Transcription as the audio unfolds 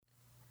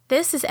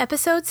This is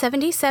episode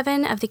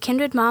 77 of the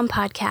Kindred Mom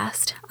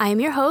podcast. I am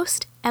your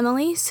host,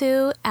 Emily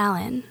Sue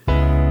Allen.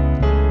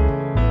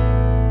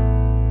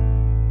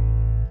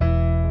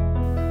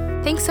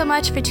 Thanks so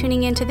much for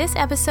tuning in to this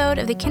episode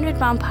of the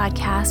Kindred Mom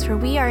podcast, where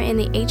we are in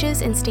the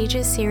Ages and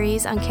Stages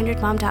series on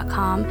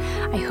kindredmom.com.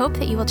 I hope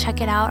that you will check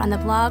it out on the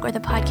blog or the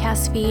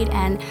podcast feed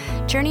and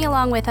journey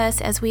along with us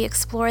as we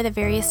explore the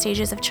various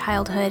stages of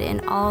childhood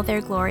in all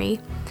their glory.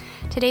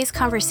 Today's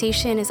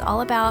conversation is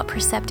all about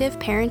perceptive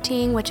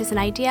parenting, which is an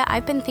idea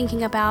I've been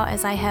thinking about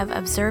as I have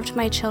observed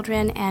my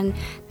children and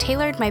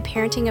tailored my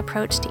parenting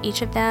approach to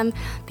each of them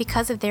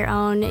because of their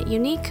own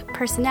unique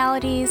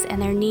personalities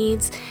and their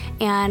needs.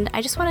 And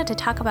I just wanted to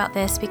talk about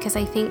this because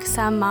I think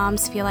some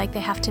moms feel like they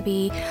have to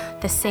be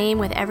the same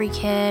with every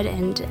kid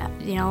and,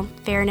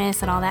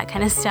 fairness and all that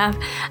kind of stuff.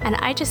 And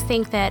I just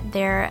think that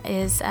there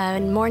is a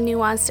more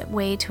nuanced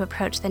way to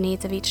approach the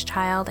needs of each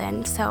child.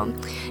 And so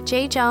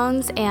Jay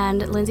Jones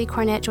and Lindsey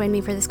Cornett joined me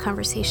for this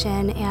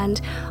conversation,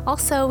 and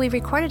also we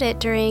recorded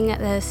it during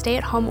the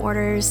stay-at-home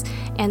orders,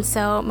 and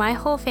so my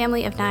whole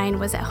family of 9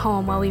 was at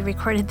home while we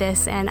recorded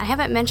this. And I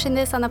haven't mentioned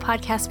this on the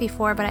podcast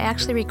before, but I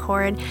actually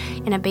record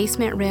in a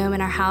basement room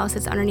in our house.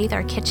 It's underneath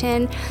our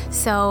kitchen,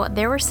 so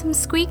there were some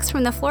squeaks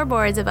from the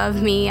floorboards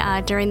above me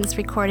during this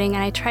recording,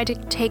 and I tried to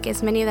take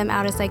as many of them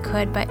out as I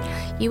could, but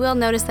you will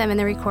notice them in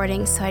the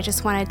recording, so I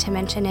just wanted to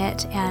mention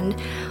it. And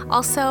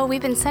also,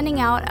 we've been sending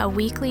out a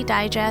weekly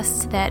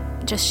digest that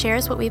just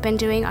shares what we've been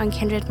doing on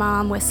Kindred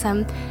Mom with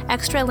some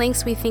extra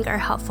links we think are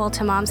helpful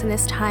to moms in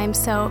this time.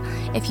 So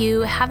if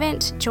you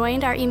haven't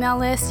joined our email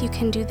list, you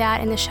can do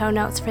that in the show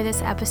notes for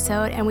this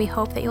episode, and we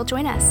hope that you'll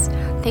join us.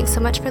 Thanks so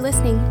much for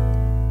listening.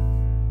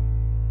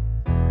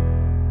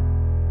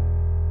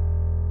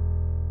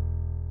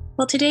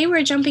 Well, today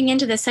we're jumping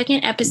into the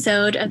second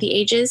episode of the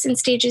Ages and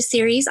Stages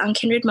series on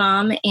Kindred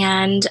Mom,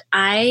 and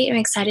I am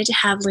excited to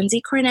have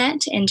Lindsey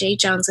Cornett and Jay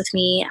Jones with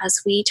me as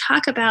we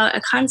talk about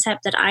a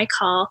concept that I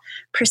call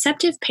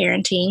perceptive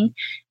parenting.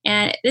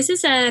 And this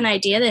is an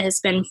idea that has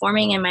been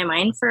forming in my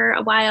mind for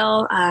a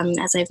while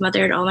as I've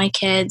mothered all my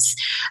kids.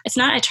 It's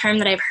not a term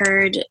that I've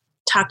heard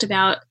talked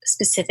about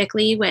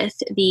specifically with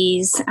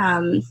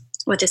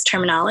this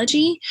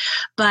terminology,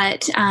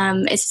 but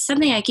it's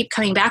something I keep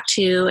coming back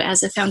to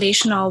as a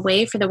foundational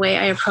way for the way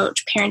I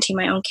approach parenting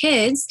my own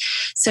kids.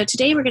 So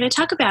today we're going to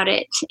talk about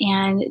it.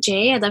 And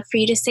Jay, I'd love for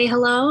you to say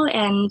hello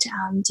and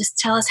just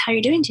tell us how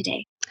you're doing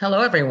today.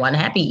 Hello, everyone.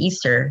 Happy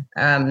Easter.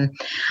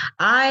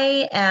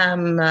 I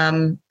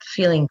am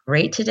feeling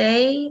great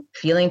today,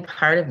 feeling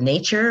part of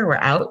nature.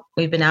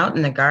 We've been out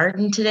in the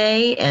garden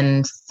today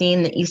and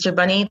seeing the Easter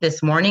bunny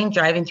this morning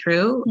driving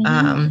through.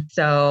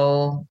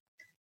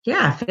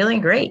 Yeah,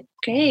 feeling great.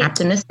 Great.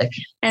 Optimistic.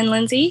 And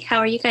Lindsey, how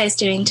are you guys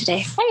doing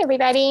today? Hi,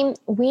 everybody.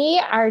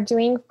 We are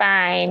doing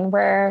fine.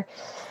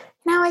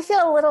 I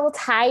feel a little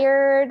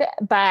tired,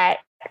 but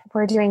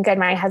we're doing good.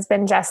 My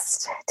husband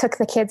just took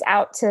the kids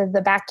out to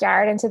the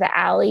backyard into the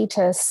alley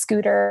to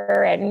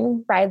scooter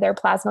and ride their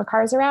plasma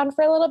cars around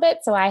for a little bit.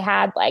 So I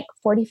had like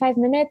 45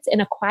 minutes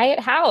in a quiet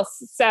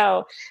house.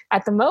 So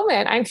at the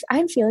moment,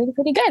 I'm feeling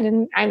pretty good,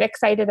 and I'm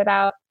excited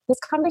about this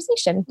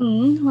conversation.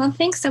 Well,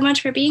 thanks so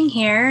much for being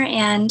here.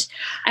 And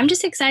I'm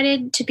just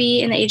excited to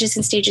be in the Ages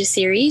and Stages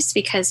series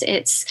because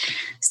it's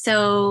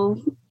so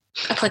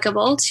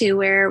applicable to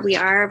where we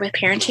are with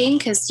parenting,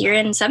 because you're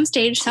in some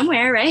stage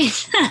somewhere,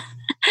 right?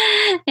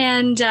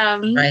 And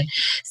right.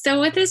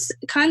 So with this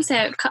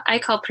concept I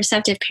call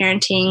perceptive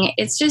parenting,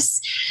 it's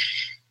just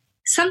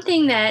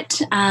something that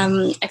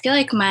I feel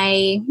like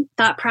my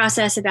thought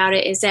process about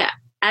it is that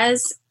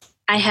as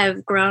I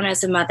have grown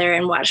as a mother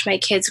and watched my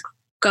kids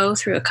go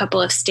through a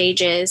couple of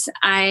stages,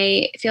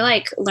 I feel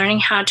like learning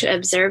how to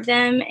observe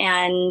them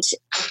and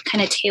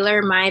kind of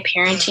tailor my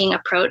parenting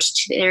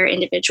approach to their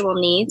individual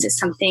needs is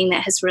something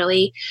that has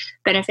really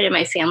benefited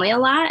my family a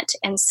lot.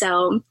 And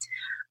so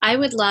I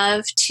would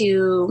love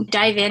to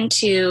dive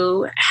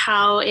into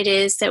how it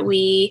is that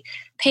we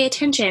pay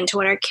attention to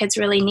what our kids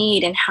really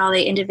need and how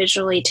they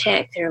individually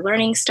tick, their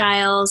learning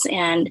styles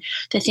and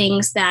the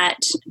things that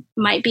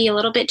might be a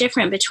little bit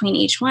different between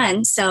each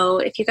one. So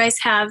if you guys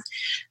have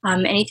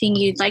anything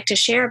you'd like to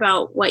share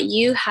about what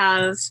you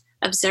have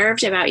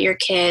observed about your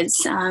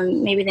kids,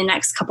 maybe the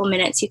next couple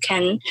minutes you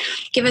can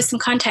give us some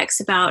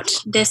context about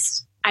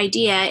this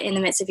idea in the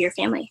midst of your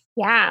family.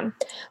 Yeah.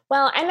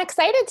 Well, I'm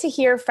excited to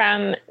hear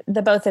from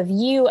the both of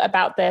you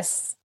about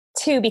this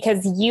too,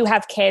 because you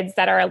have kids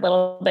that are a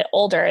little bit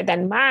older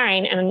than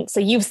mine. And so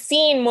you've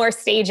seen more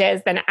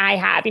stages than I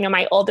have.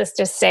 My oldest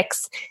is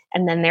 6,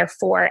 and then they're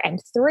 4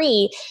 and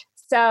 3.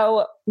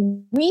 So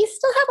we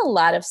still have a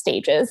lot of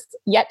stages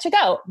yet to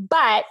go.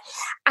 But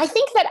I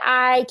think that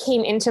I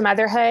came into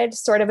motherhood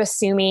sort of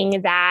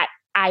assuming that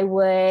I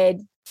would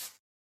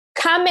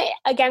come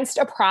against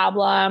a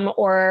problem,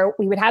 or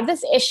we would have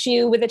this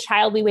issue with a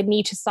child we would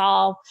need to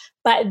solve.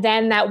 But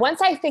then that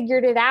once I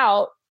figured it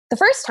out the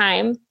first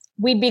time,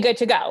 we'd be good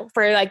to go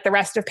for like the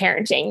rest of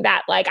parenting,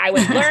 that like I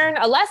would learn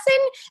a lesson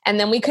and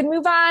then we could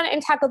move on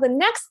and tackle the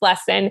next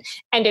lesson.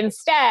 And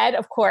instead,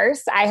 of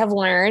course, I have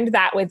learned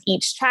that with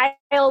each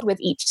child, with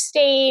each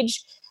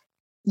stage,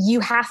 you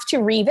have to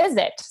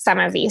revisit some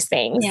of these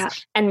things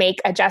and make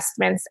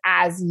adjustments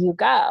as you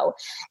go.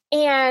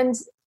 And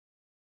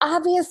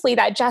obviously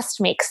that just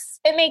makes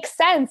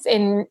sense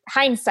in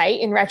hindsight,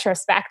 in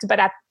retrospect, but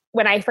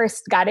when I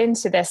first got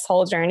into this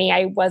whole journey,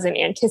 I wasn't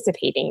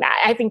anticipating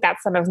that. I think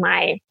that's some of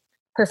my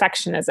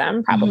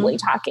perfectionism probably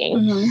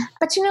talking.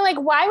 But, you know, like,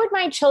 why would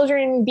my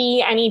children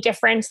be any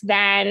different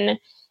than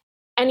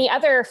any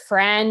other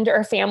friend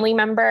or family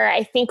member?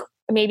 I think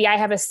maybe I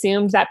have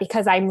assumed that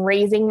because I'm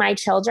raising my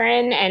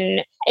children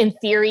and in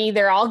theory,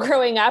 they're all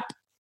growing up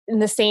in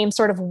the same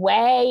sort of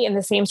way, in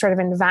the same sort of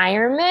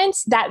environment,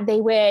 that they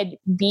would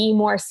be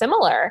more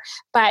similar.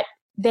 But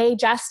they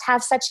just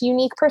have such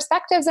unique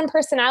perspectives and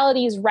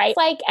personalities, right?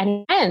 Like,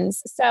 and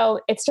ends. So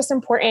it's just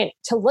important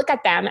to look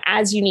at them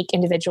as unique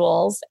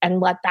individuals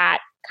and let that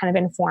kind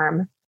of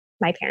inform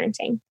my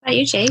parenting. How about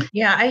you, Jay?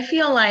 Yeah, I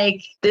feel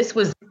like this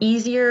was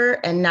easier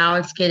and now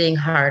it's getting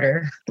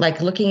harder.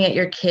 Like looking at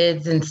your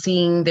kids and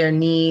seeing their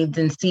needs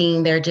and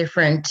seeing their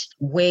different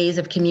ways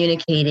of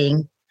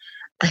communicating.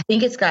 I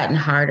think it's gotten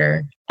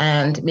harder.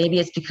 And maybe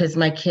it's because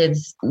my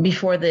kids,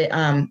 before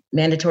the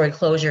mandatory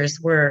closures,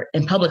 were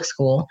in public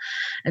school.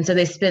 And so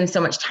they spend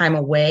so much time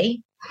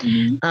away.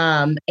 And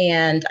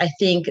I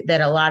think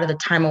that a lot of the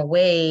time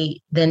away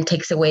then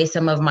takes away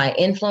some of my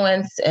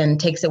influence and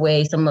takes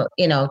away from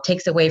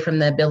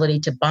the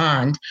ability to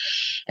bond.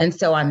 And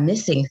so I'm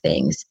missing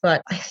things.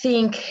 But I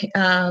think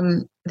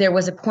there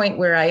was a point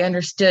where I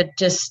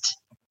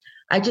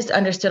just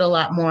understood a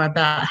lot more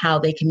about how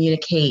they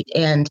communicate.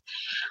 And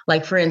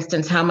like, for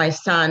instance, how my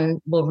son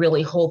will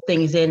really hold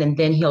things in and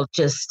then he'll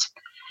just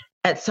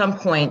at some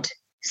point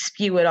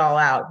spew it all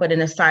out, but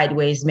in a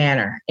sideways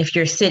manner. If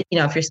you're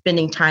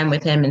spending time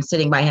with him and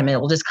sitting by him,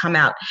 it will just come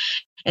out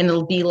and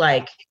it'll be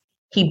like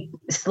he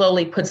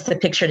slowly puts the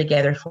picture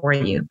together for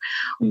you.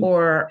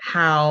 Or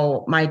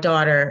how my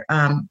daughter,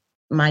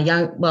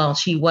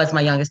 she was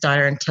my youngest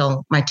daughter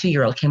until my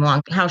 2-year-old came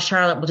along. How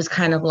Charlotte will just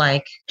kind of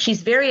like,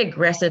 she's very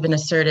aggressive and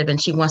assertive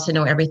and she wants to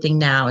know everything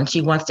now. And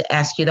she wants to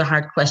ask you the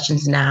hard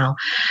questions now.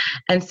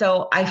 And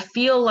so I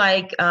feel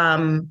like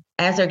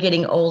as they're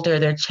getting older,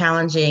 they're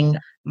challenging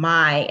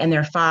my and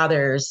their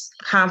father's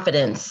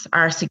confidence,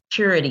 our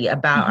security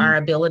about our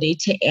ability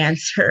to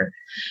answer,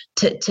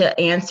 to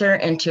answer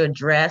and to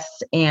address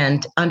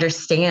and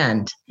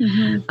understand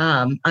them.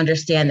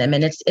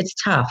 And it's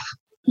tough.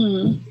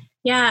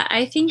 Yeah,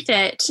 I think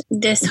that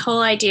this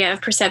whole idea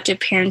of perceptive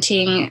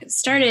parenting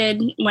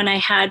started when I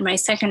had my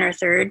second or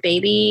third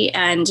baby,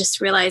 and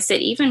just realized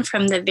that even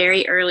from the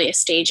very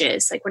earliest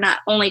stages, like, we're not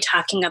only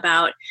talking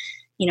about,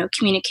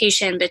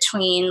 communication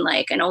between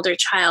like an older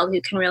child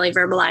who can really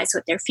verbalize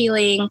what they're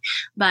feeling,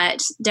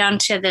 but down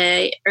to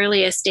the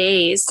earliest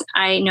days,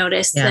 I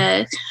noticed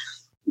the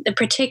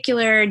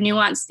particular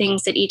nuanced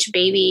things that each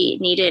baby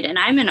needed. And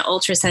I'm an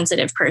ultra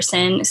sensitive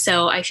person,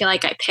 so I feel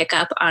like I pick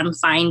up on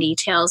fine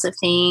details of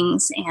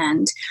things.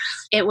 And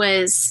it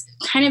was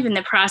kind of in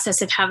the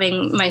process of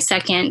having my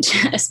second,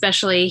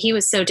 especially, he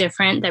was so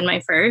different than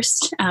my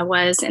first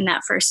was in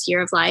that first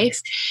year of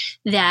life,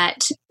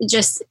 that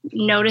just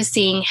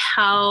noticing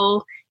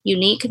how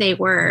unique they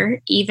were,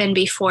 even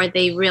before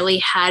they really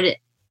had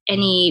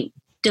any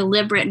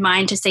deliberate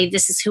mind to say,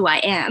 this is who I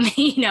am.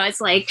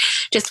 It's like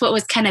just what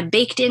was kind of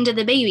baked into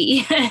the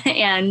baby.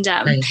 And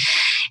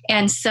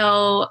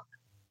so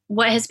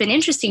what has been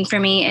interesting for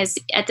me is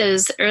at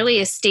those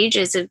earliest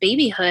stages of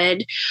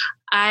babyhood,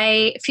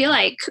 I feel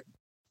like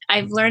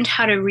I've learned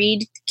how to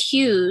read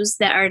cues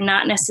that are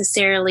not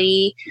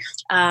necessarily,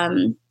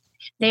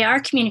 they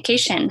are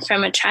communication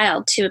from a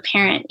child to a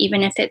parent,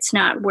 even if it's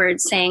not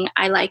words saying,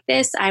 I like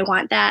this, I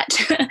want that,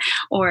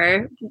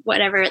 or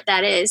whatever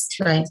that is.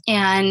 Right.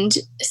 And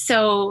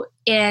so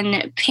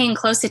in paying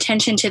close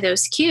attention to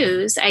those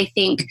cues, I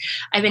think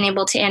I've been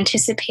able to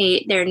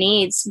anticipate their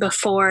needs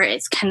before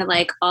it's kind of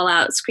like all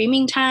out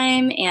screaming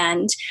time.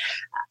 And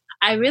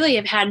I really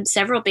have had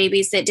several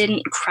babies that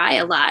didn't cry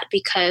a lot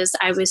because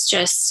I was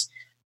just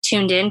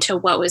tuned into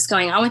what was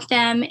going on with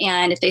them.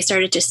 And if they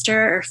started to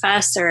stir or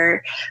fuss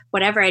or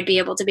whatever, I'd be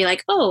able to be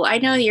like, oh, I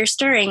know you're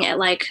stirring at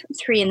like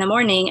 3 a.m.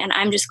 and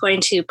I'm just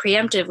going to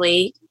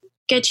preemptively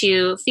get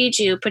you, feed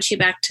you, put you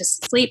back to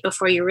sleep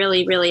before you're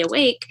really, really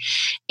awake.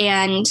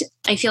 And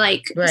I feel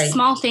like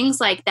small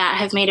things like that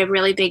have made a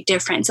really big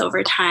difference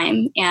over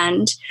time.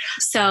 And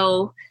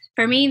so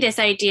for me, this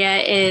idea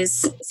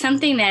is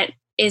something that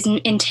is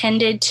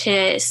intended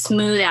to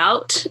smooth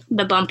out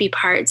the bumpy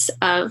parts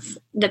of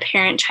the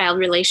parent-child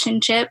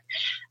relationship,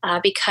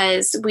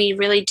 because we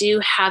really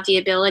do have the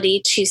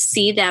ability to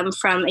see them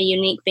from a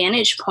unique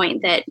vantage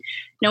point that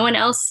no one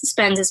else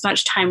spends as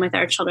much time with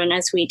our children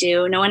as we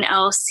do. No one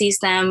else sees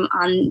them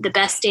on the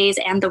best days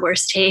and the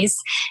worst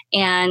days.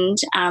 And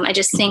I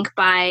just think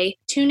by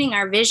tuning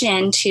our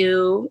vision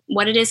to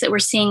what it is that we're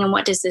seeing and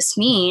what does this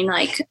mean,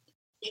 like,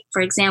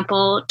 for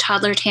example,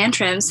 toddler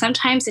tantrums.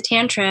 Sometimes a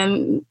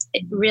tantrum,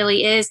 it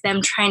really is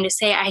them trying to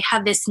say, I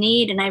have this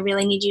need and I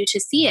really need you to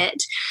see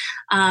it.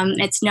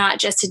 It's not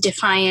just a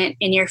defiant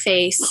in your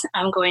face,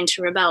 I'm going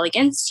to rebel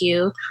against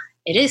you.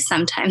 It is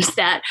sometimes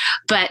that,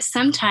 but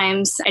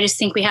sometimes I just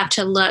think we have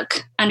to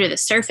look under the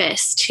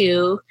surface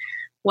to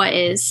what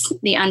is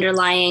the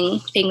underlying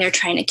thing they're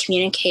trying to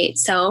communicate.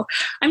 So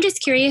I'm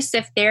just curious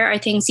if there are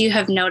things you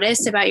have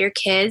noticed about your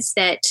kids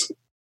that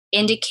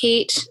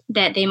indicate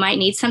that they might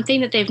need something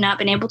that they've not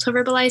been able to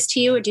verbalize to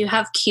you, or do you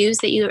have cues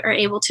that you are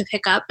able to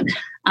pick up?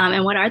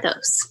 And what are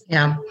those?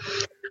 Yeah.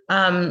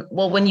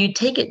 Well, when you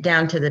take it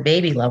down to the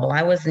baby level,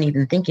 I wasn't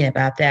even thinking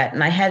about that.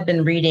 And I had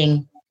been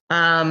reading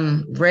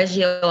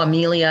Reggio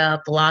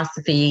Emilia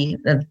philosophy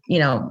of,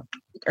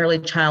 early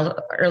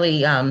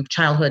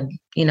childhood,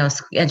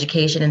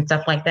 education and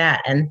stuff like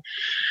that.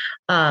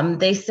 And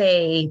they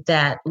say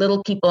that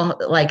little people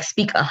like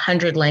speak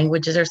 100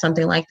 languages or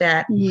something like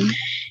that. Mm-hmm.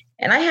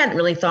 And I hadn't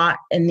really thought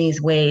in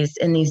these ways,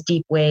 in these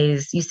deep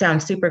ways. You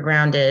sound super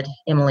grounded,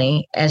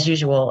 Emily, as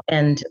usual.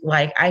 And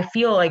like, I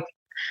feel like,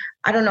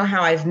 I don't know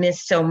how I've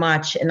missed so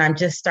much, and I'm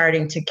just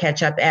starting to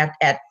catch up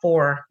at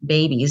 4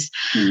 babies.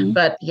 Mm-hmm.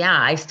 But yeah,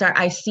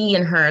 I see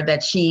in her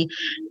that she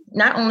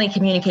not only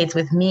communicates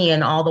with me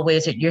in all the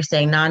ways that you're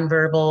saying,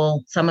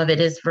 nonverbal, some of it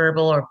is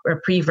verbal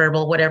or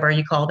pre-verbal, whatever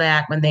you call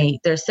that, when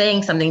they're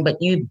saying something, but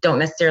you don't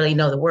necessarily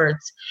know the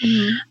words.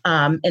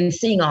 Mm-hmm. And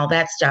seeing all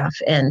that stuff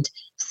and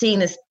seeing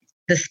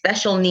the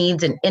special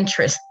needs and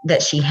interests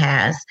that she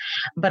has.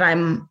 But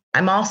I'm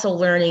also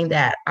learning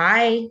that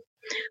I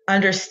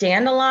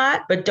understand a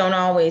lot, but don't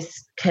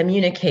always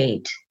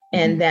communicate.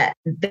 And that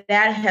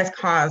has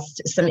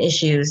caused some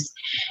issues.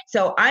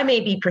 So I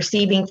may be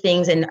perceiving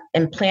things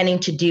and planning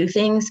to do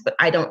things, but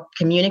I don't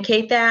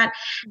communicate that.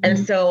 Mm-hmm.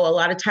 And so a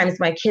lot of times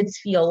my kids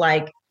feel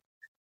like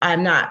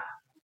I'm not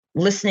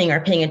listening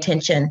or paying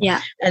attention.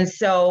 Yeah. And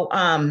so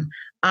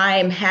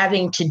I'm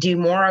having to do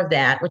more of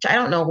that, which I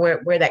don't know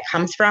where that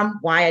comes from,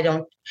 why I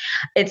don't.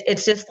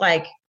 It's just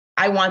like,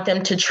 I want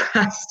them to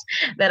trust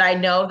that I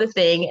know the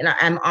thing and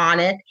I'm on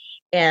it,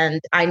 and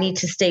I need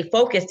to stay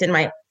focused in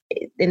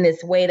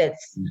this way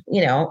that's,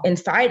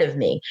 inside of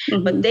me.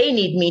 Mm-hmm. But they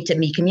need me to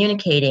be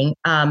communicating.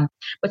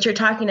 But you're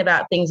talking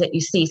about things that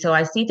you see. So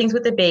I see things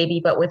with the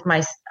baby, but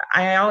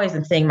I always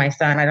am saying my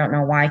son, I don't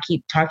know why I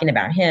keep talking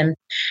about him,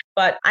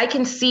 but I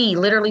can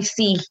literally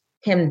see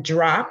him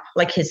drop,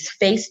 like his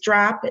face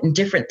drop and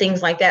different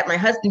things like that. My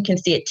husband can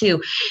see it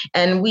too.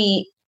 And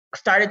we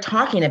started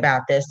talking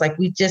about this. Like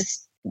we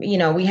just,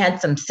 we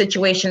had some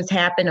situations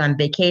happen on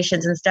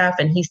vacations and stuff.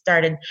 And he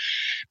started,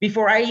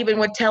 before I even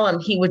would tell him,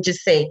 he would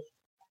just say,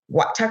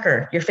 "What,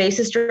 Tucker, your face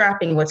is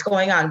dropping. What's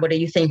going on? What are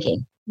you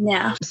thinking?"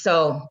 Yeah.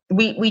 So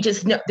we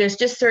just know there's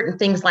just certain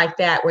things like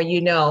that where,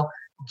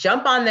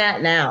 jump on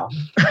that now.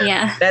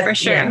 Yeah, for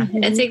sure. Yeah.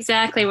 It's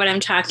exactly what I'm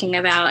talking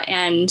about.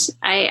 And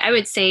I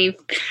would say,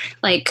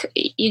 like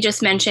you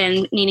just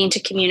mentioned, needing to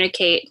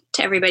communicate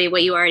to everybody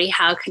what you already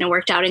have kind of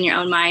worked out in your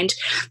own mind.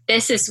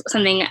 This is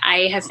something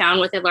I have found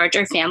with a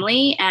larger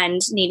family and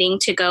needing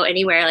to go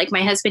anywhere. Like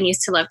my husband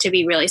used to love to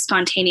be really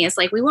spontaneous.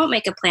 Like we won't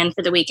make a plan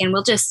for the weekend.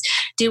 We'll just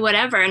do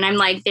whatever. And I'm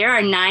like, there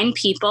are 9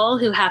 people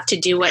who have to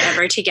do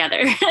whatever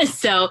together.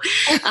 So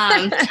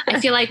I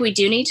feel like we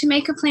do need to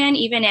make a plan,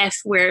 even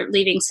if we're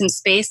leaving some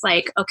space,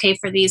 like, okay,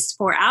 for these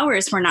 4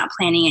 hours, we're not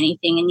planning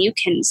anything and you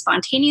can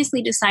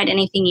spontaneously decide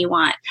anything you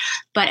want.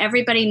 But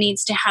everybody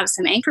needs to have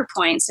some anchor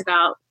points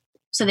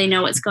so they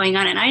know what's going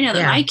on. And I know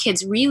that my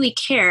kids really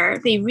care.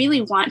 They really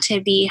want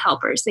to be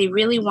helpers. They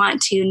really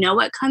want to know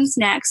what comes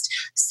next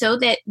so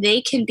that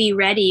they can be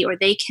ready or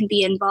they can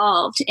be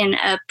involved in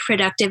a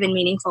productive and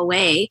meaningful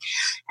way.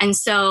 And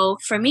so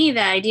for me,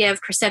 the idea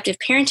of perceptive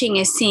parenting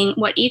is seeing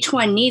what each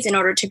one needs in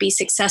order to be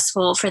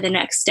successful for the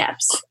next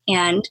steps.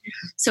 And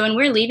so when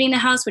we're leaving the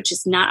house, which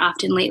is not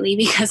often lately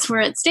because we're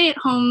at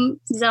stay-at-home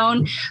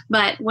zone,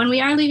 but when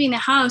we are leaving the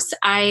house,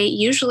 I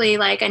usually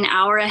like an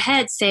hour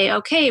ahead say,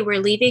 okay, we're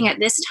leaving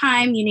at this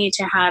time. You need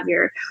to have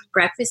your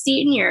breakfast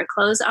eaten, your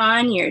clothes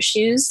on, your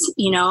shoes,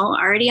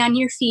 already on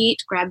your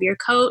feet, grab your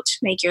coat,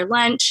 make your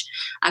lunch.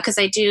 Because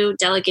I do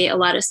delegate a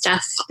lot of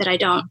stuff that I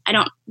don't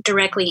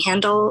directly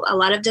handle a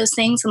lot of those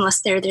things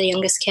unless they're the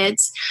youngest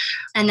kids.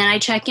 And then I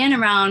check in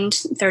around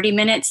 30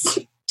 minutes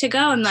to go.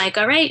 I'm like,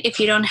 all right, if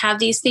you don't have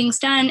these things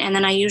done, and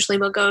then I usually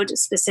will go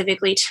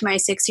specifically to my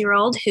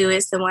 6-year-old, who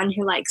is the one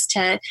who likes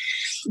to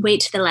wait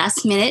to the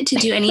last minute to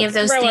do any of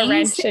those things. A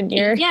wrench in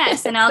your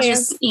yes, and I'll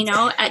just,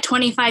 at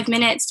 25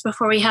 minutes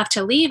before we have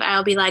to leave,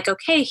 I'll be like,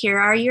 okay, here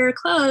are your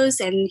clothes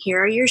and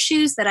here are your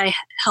shoes that I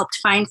helped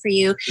find for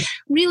you,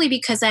 really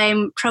because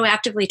I'm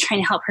proactively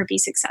trying to help her be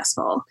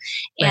successful.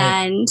 Right.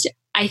 And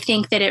I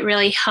think that it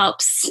really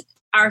helps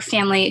our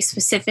family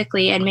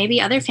specifically, and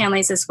maybe other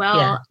families as well.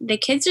 Yeah. The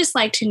kids just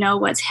like to know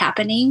what's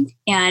happening.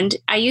 And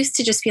I used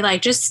to just be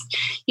like,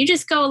 you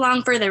just go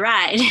along for the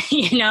ride,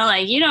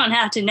 like you don't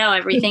have to know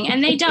everything.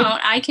 And they don't.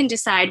 I can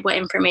decide what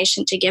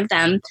information to give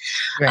them.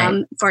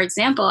 Right. For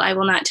example, I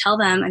will not tell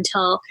them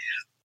until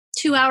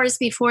 2 hours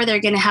before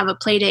they're going to have a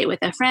play date with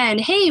a friend,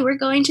 hey, we're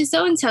going to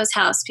so-and-so's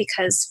house,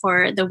 because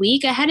for the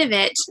week ahead of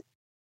it,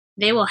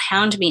 they will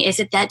hound me. Is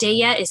it that day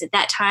yet? Is it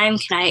that time?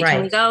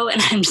 Can we go?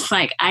 And I'm just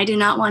like, I do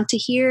not want to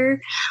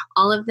hear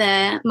all of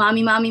the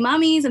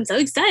mommies. I'm so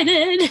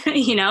excited,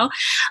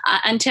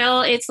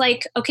 until it's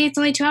like, okay, it's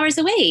only 2 hours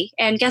away.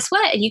 And guess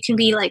what? You can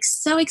be like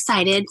so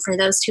excited for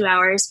those 2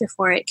 hours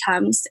before it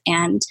comes.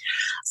 And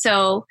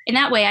so in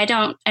that way, I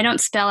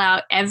don't spell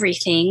out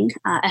everything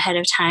ahead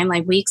of time,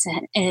 like weeks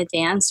in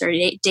advance or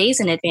days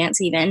in advance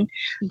even.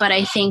 But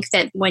I think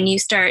that when you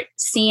start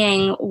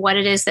seeing what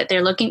it is that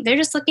they're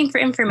just looking for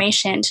information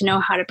to know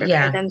how to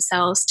prepare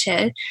themselves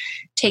to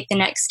take the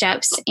next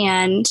steps.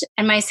 And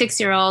my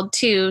 6-year-old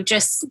too,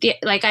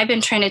 like I've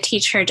been trying to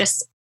teach her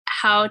just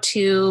how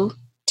to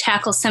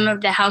tackle some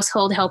of the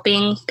household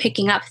helping,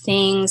 picking up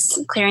things,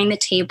 clearing the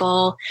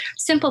table,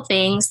 simple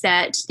things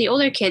that the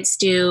older kids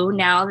do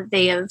now that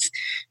they have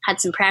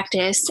had some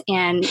practice.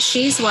 And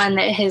she's one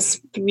that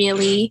has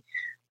really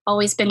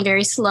always been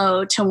very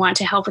slow to want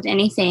to help with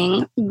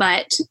anything.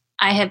 But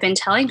I have been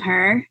telling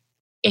her,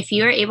 if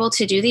you're able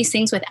to do these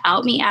things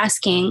without me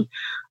asking,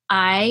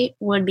 I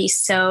would be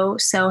so,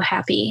 so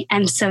happy.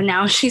 And so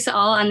now she's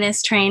all on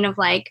this train of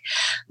like,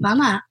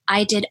 Mama,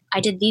 I did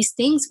these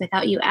things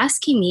without you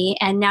asking me.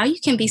 And now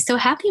you can be so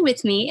happy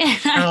with me. And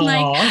I'm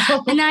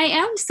like, and I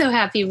am so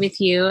happy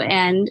with you.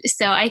 And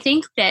so I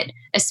think that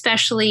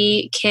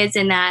especially kids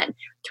in that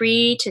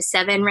 3 to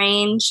 7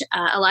 range,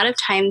 a lot of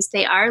times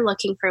they are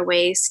looking for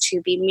ways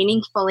to be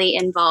meaningfully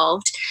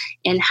involved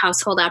in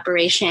household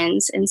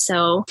operations. And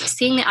so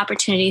seeing the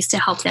opportunities to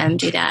help them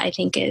do that, I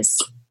think is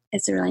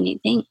a really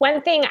neat thing.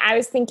 One thing I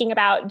was thinking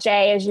about,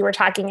 Jay, as you were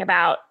talking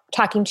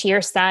to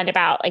your son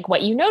about like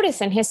what you notice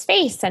in his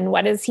face and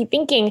what is he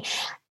thinking.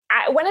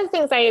 One of the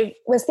things I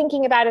was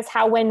thinking about is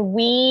how when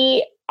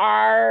we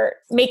are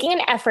making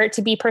an effort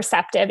to be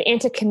perceptive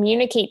and to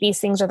communicate these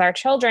things with our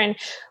children,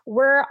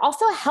 we're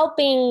also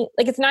helping,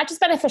 like, it's not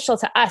just beneficial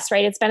to us,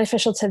 right? It's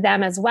beneficial to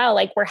them as well.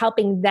 Like we're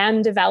helping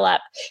them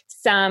develop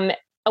some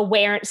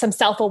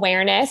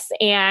self-awareness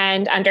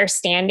and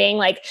understanding.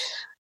 Like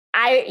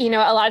I,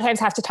 a lot of times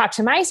have to talk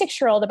to my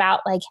 6-year-old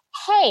about like,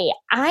 hey,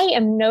 I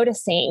am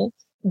noticing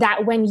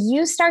that when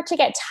you start to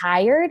get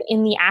tired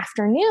in the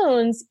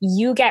afternoons,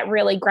 you get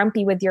really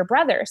grumpy with your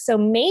brother. So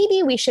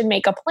maybe we should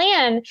make a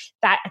plan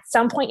that at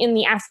some point in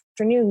the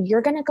afternoon,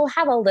 you're going to go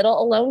have a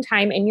little alone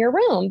time in your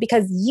room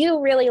because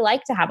you really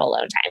like to have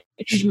alone time.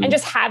 Mm-hmm. And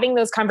just having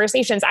those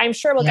conversations, I'm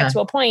sure we'll get to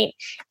a point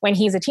when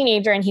he's a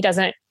teenager and he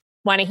doesn't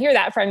want to hear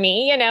that from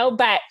me,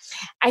 but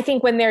I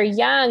think when they're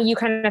young, you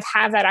kind of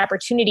have that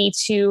opportunity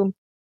to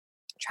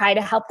try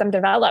to help them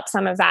develop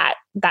some of that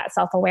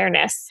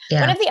self-awareness.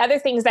 Yeah. One of the other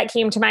things that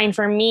came to mind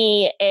for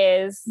me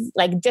is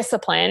like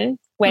discipline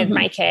with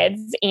my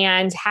kids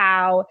and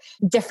how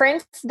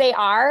different they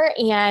are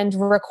and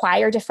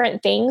require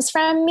different things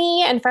from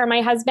me and from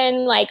my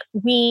husband. Like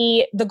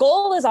the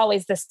goal is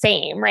always the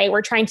same, right?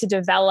 We're trying to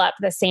develop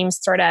the same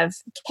sort of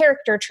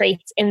character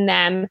traits in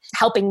them,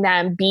 helping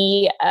them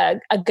be a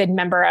good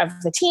member of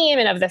the team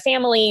and of the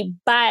family.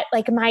 But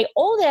like my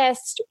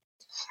oldest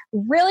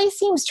really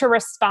seems to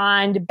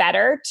respond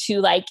better to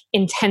like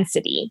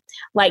intensity.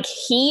 Like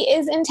he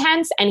is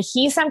intense and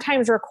he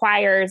sometimes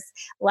requires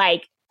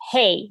like,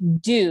 hey,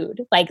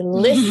 dude, like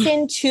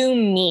listen to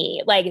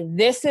me. Like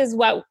this is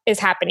what is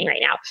happening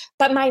right now.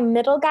 But my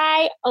middle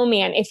guy, oh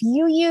man, if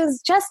you use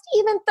just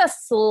even the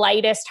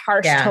slightest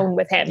harsh tone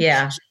with him, he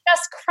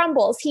just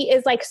crumbles. He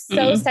is like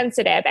so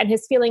sensitive and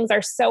his feelings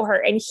are so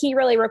hurt. And he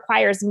really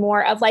requires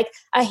more of like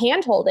a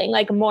hand holding,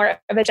 like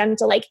more of a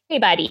gentle, like, hey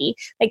buddy,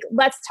 like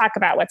let's talk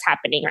about what's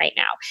happening right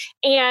now.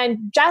 And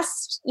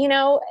just,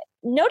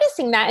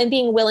 noticing that and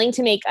being willing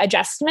to make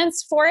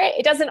adjustments for it.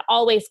 It doesn't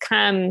always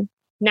come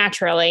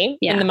naturally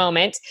in the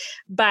moment,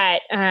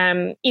 but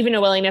even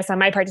a willingness on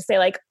my part to say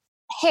like,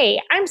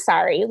 hey, I'm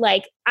sorry,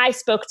 like I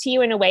spoke to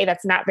you in a way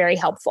that's not very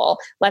helpful.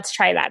 Let's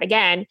try that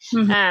again,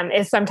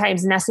 is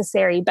sometimes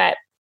necessary. But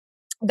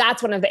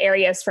that's one of the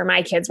areas for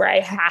my kids where I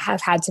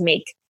have had to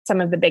make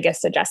some of the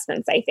biggest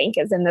adjustments, I think,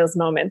 is in those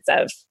moments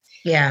of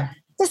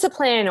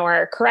discipline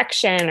or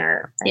correction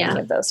or any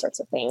of those sorts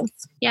of things.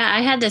 Yeah,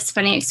 I had this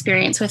funny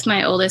experience with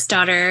my oldest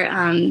daughter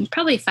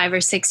probably 5 or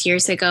 6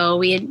 years ago.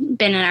 We had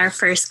been in our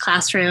first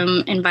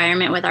classroom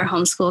environment with our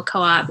homeschool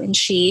co-op, and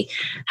she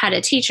had a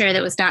teacher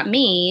that was not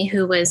me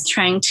who was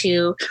trying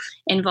to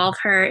involve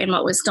her in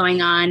what was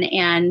going on.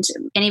 And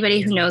anybody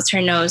who knows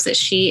her knows that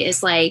she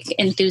is like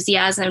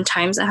enthusiasm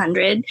times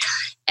 100.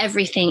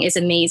 Everything is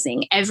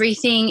amazing.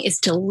 Everything is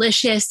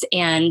delicious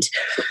and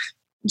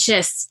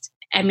just...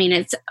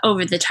 it's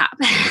over the top.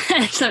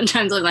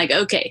 Sometimes I'm like,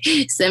 okay,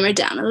 simmer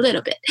down a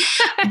little bit.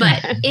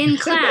 But in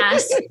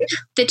class,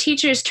 the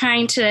teacher's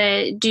trying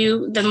to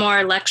do the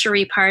more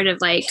lecture-y part of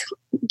like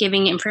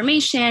giving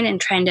information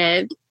and trying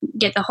to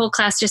get the whole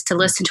class just to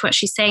listen to what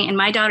she's saying. And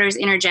my daughter's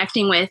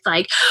interjecting with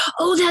like,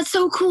 oh, that's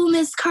so cool,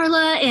 Miss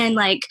Carla. And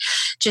like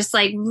just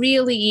like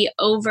really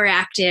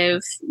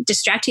overactive,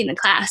 distracting the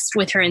class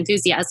with her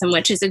enthusiasm,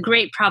 which is a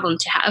great problem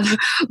to have.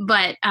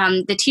 But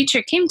the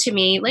teacher came to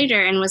me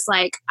later and was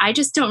like, I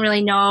just don't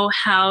really know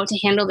how to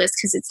handle this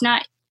because it's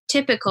not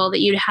typical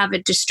that you'd have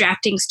a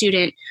distracting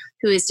student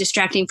who is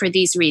distracting for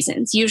these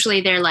reasons.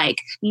 Usually they're like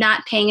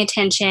not paying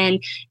attention,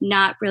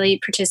 not really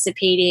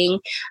participating.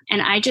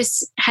 And I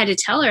just had to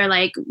tell her,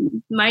 like,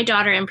 my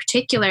daughter in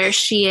particular,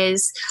 she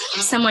is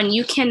someone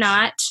you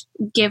cannot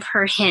give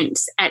her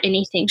hints at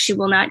anything. She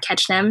will not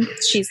catch them.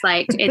 She's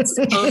like, it's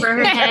over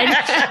her head.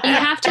 You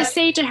have to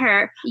say to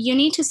her, you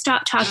need to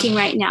stop talking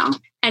right now.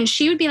 And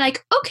she would be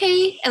like,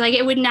 okay. And like,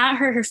 it would not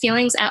hurt her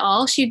feelings at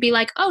all. She'd be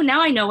like, oh,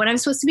 now I know what I'm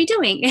supposed to be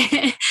doing.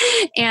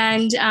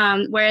 And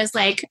whereas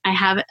like I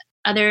have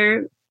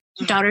other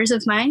daughters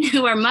of mine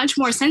who are much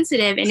more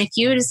sensitive. And if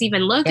you just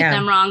even look at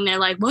them wrong, they're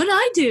like, what did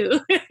I do?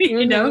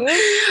 You know?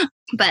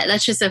 But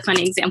that's just a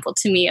funny example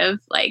to me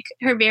of like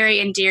her very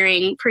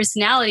endearing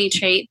personality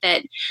trait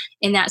that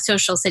in that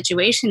social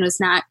situation was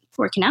not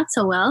working out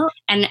so well.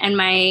 And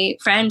my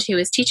friend who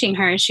was teaching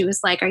her, she was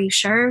like, are you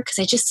sure?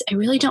 Because I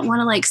really don't want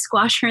to like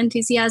squash her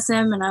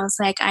enthusiasm. And I was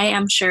like, I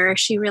am sure.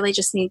 She really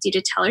just needs you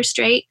to tell her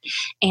straight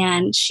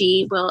and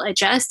she will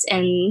adjust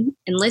and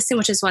listen,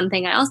 which is one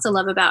thing I also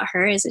love about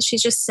her is that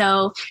she's just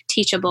so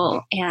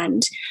teachable.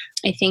 And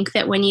I think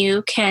that when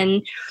you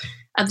can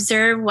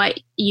observe what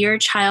your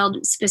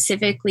child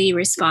specifically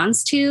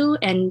responds to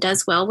and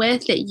does well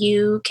with, that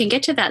you can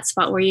get to that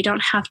spot where you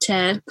don't have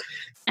to,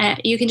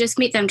 you can just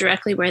meet them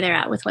directly where they're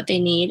at with what they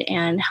need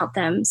and help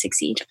them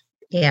succeed.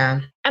 Yeah.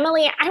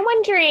 Emily, I'm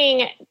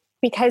wondering,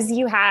 because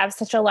you have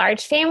such a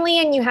large family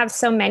and you have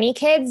so many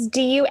kids,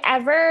 do you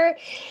ever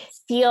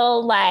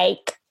feel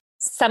like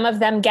some of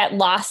them get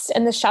lost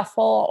in the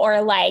shuffle,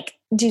 or like,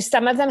 do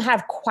some of them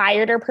have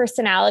quieter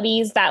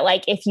personalities that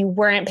like, if you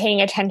weren't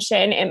paying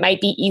attention, it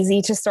might be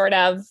easy to sort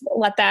of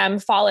let them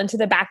fall into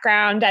the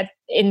background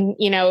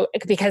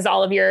because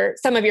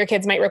some of your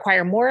kids might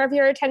require more of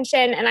your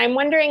attention. And I'm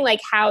wondering like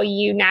how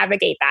you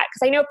navigate that.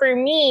 Because I know for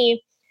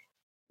me,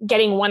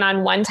 getting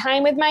one-on-one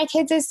time with my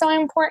kids is so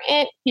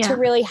important to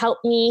really help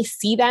me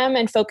see them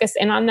and focus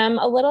in on them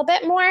a little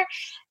bit more.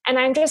 And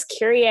I'm just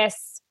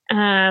curious,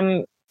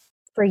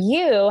 for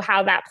you,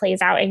 how that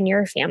plays out in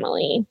your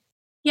family.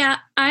 Yeah,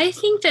 I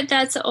think that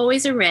that's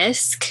always a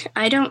risk.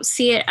 I don't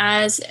see it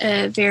as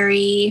a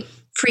very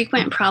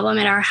frequent problem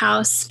at our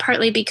house,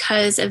 partly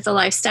because of the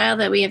lifestyle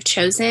that we have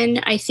chosen.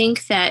 I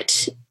think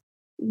that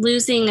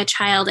losing a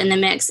child in the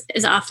mix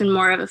is often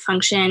more of a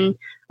function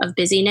of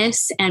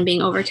busyness and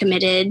being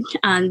overcommitted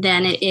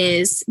than it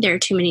is there are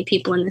too many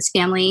people in this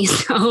family,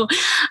 so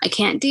I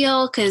can't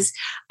deal. Because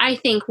I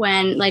think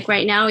when, like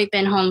right now, we've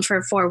been home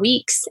for 4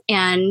 weeks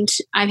and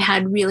I've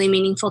had really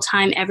meaningful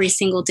time every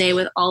single day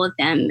with all of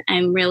them.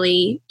 I'm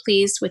really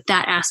pleased with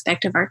that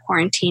aspect of our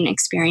quarantine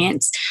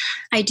experience.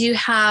 I do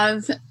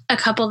have a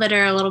couple that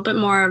are a little bit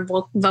more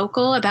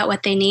vocal about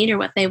what they need or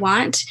what they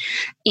want.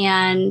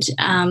 And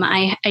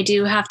I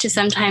do have to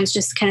sometimes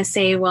just kind of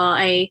say, well,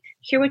 I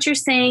hear what you're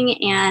saying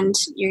and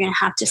you're going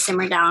to have to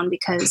simmer down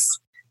because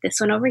this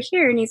one over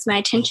here needs my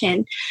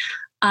attention.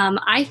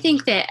 I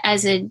think that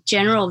as a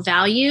general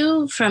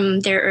value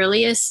from their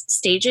earliest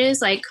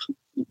stages, like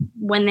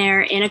when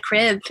they're in a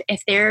crib,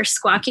 if they're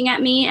squawking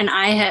at me and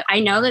I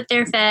know that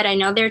they're fed, I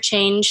know they're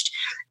changed,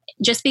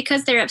 just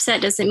because they're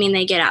upset doesn't mean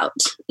they get out.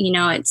 You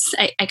know,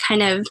 I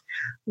kind of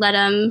let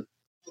them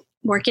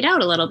work it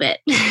out a little bit,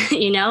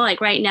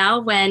 like right now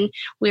when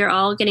we're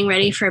all getting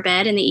ready for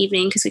bed in the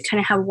evening, because we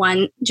kind of have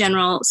one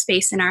general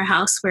space in our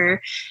house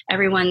where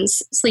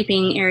everyone's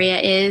sleeping area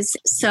is.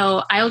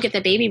 So I'll get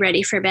the baby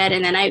ready for bed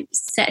and then I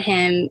set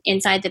him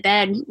inside the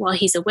bed while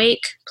he's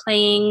awake,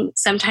 playing.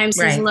 Sometimes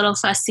he's a little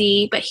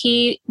fussy, but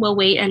he will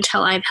wait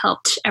until I've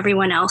helped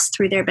everyone else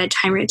through their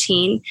bedtime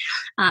routine.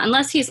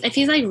 If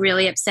he's like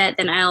really upset,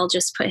 then I'll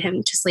just put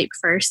him to sleep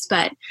first.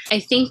 But I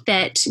think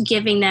that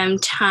giving them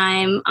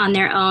time on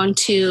their own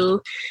to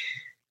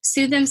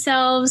soothe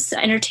themselves,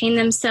 entertain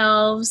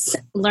themselves,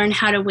 learn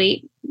how to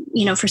wait,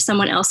 for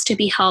someone else to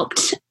be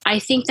helped. I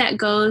think that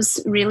goes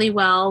really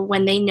well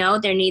when they know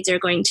their needs are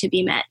going to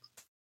be met.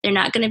 They're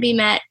not going to be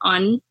met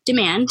on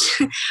demand,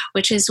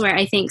 which is where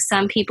I think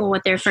some people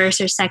with their first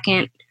or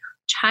second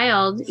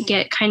child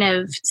get kind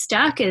of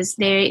stuck, is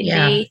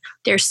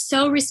they're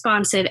so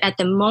responsive at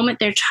the moment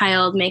their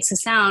child makes a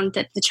sound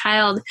that the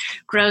child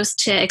grows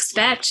to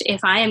expect,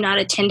 if I am not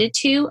attended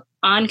to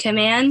on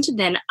command,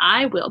 then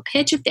I will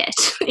pitch a fit,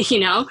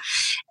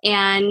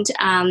 and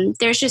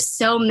there's just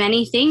so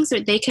many things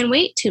that they can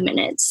wait 2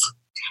 minutes.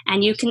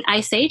 And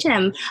I say to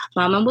him,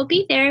 Mama will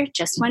be there,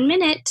 just 1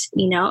 minute,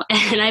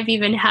 and I've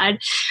even had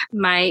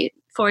my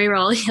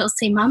 4-year-old, he'll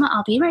say, Mama,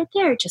 I'll be right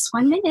there, just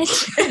 1 minute.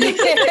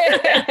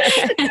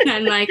 And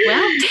I'm like,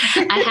 well,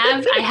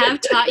 I have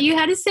taught you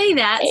how to say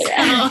that.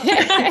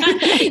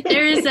 So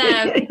there is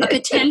a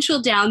potential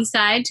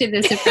downside to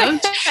this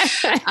approach.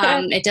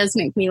 It does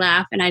make me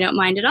laugh, and I don't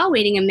mind at all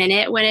waiting a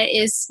minute when it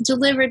is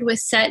delivered with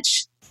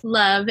such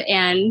love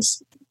and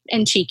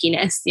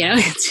cheekiness.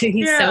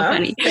 He's so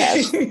funny.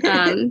 Yes.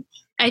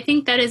 I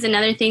think that is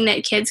another thing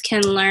that kids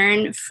can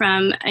learn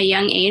from a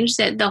young age,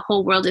 that the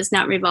whole world is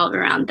not revolved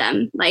around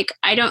them. Like,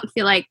 I don't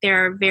feel like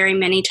there are very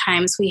many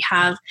times we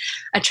have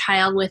a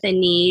child with a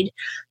need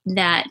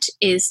that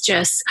is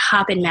just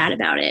hopping mad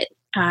about it,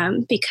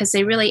 because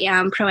they really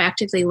am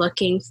proactively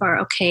looking for,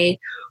 okay,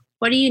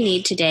 what do you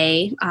need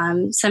today?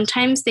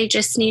 Sometimes they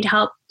just need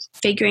help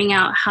figuring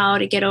out how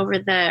to get over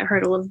the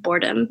hurdle of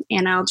boredom.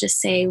 And I'll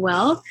just say,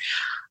 well,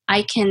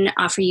 I can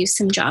offer you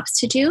some jobs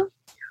to do,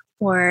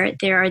 or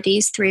there are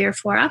these 3 or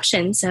 4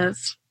 options of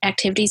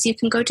activities you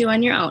can go do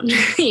on your own,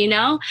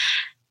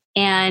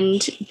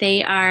 and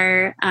they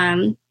are,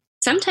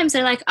 sometimes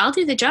they're like, I'll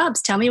do the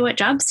jobs. Tell me what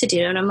jobs to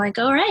do. And I'm like,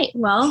 all right,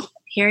 well,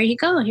 here you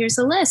go. Here's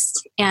a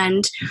list.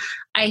 And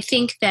I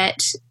think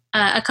that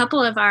a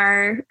couple of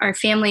our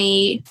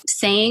family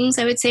sayings,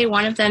 I would say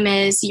one of them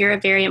is, you're a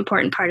very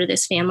important part of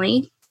this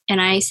family. And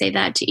I say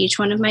that to each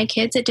one of my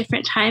kids at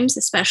different times,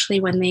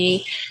 especially when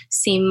they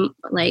seem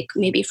like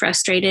maybe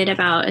frustrated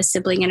about a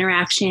sibling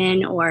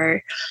interaction,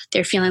 or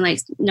they're feeling like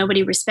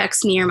nobody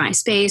respects me or my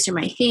space or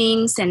my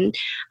things. And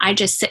I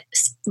just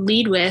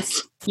lead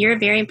with, you're a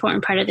very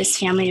important part of this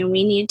family, and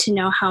we need to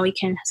know how we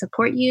can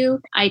support you.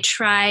 I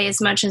try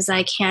as much as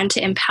I can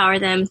to empower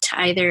them to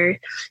either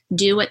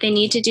do what they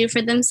need to do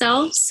for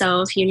themselves.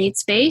 So if you need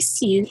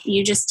space,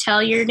 you just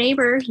tell your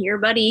neighbor, your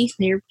buddy,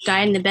 your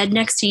guy in the bed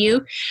next to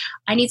you,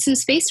 I need some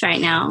space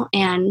right now.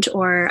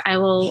 Or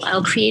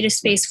I'll create a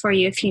space for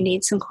you if you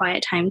need some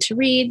quiet time to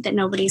read, that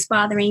nobody's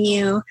bothering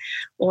you.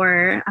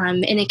 Or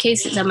in the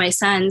cases of my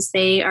sons,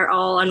 they are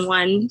all on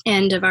one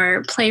end of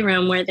our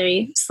playroom where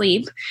they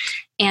sleep.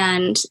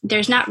 And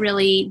there's not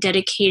really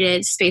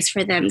dedicated space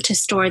for them to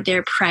store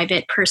their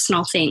private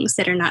personal things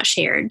that are not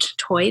shared,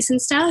 toys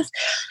and stuff.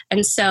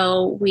 And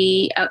so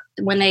we,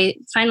 when they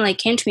finally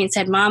came to me and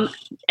said, Mom,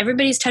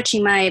 everybody's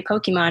touching my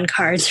Pokemon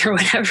cards or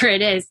whatever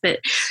it is that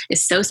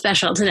is so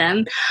special to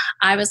them,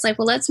 I was like,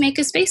 well, let's make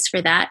a space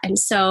for that. And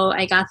so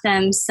I got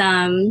them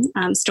some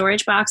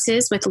storage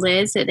boxes with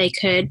lids that they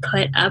could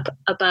put up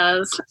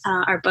above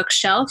our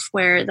bookshelf,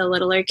 where the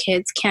littler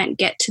kids can't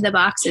get to the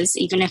boxes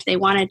even if they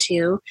wanted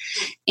to.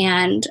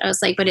 And I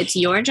was like, but it's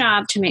your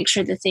job to make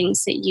sure the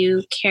things that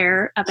you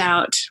care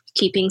about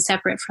keeping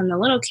separate from the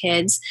little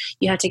kids,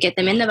 you have to get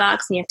them in the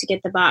box, and you have to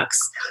get the box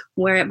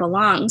where it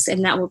belongs.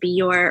 And that will be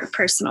your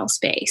personal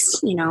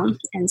space,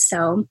 And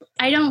so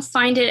I don't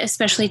find it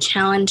especially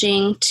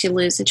challenging to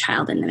lose a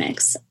child in the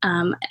mix.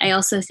 I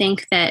also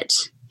think that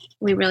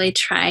we really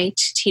try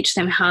to teach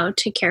them how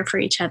to care for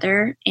each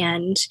other,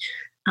 and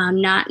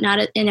not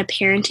in a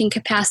parenting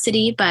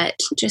capacity, but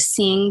just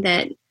seeing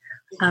that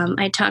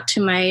I talked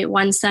to my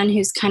one son,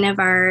 who's kind of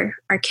our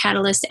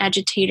catalyst,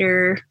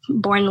 agitator,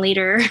 born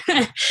leader.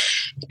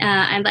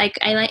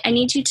 I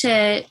need you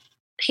to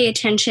pay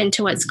attention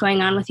to what's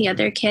going on with the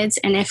other kids.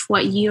 And if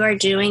what you are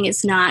doing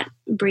is not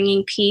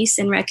bringing peace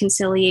and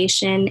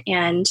reconciliation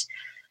and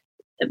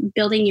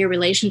building your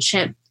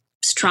relationship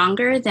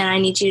stronger, then I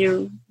need you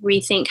to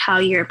rethink how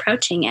you're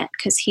approaching it,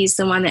 because he's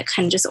the one that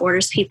kind of just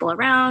orders people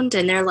around,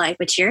 and they're like,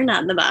 but you're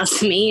not the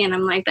boss of me. And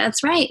I'm like,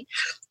 that's right.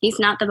 He's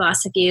not the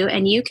boss of you.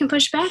 And you can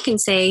push back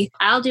and say,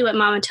 I'll do what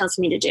Mama tells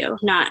me to do,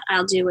 not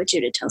I'll do what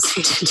Judith tells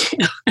me to do.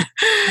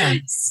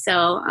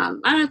 So I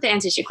don't know if that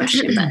answers your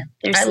question, but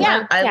there's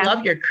I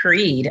love your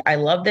creed. I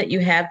love that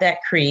you have that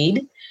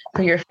creed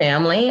for your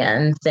family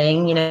and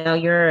saying,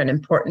 you're an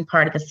important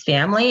part of this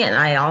family. And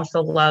I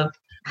also love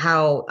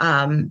how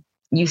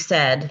you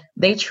said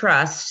they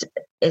trust,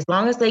 as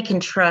long as they can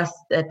trust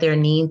that their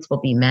needs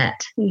will be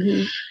met.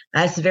 Mm-hmm.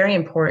 That's very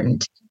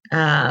important.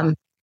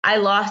 I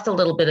lost a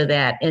little bit of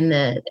that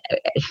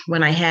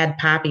when I had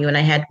Poppy,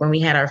 when we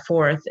had our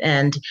fourth,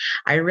 and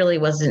I really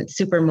wasn't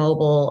super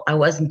mobile. I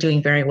wasn't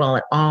doing very well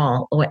at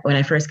all when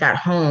I first got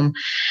home.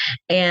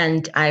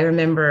 And I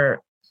remember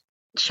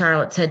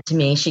Charlotte said to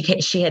me,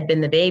 she had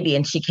been the baby,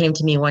 and she came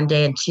to me one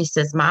day and she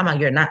says, Mama,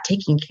 you're not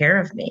taking care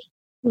of me.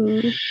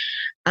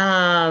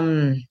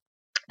 Mm-hmm.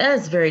 That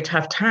was a very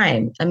tough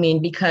time. I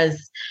mean,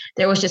 because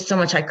there was just so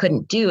much I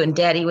couldn't do, and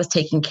Daddy was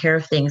taking care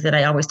of things that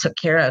I always took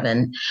care of.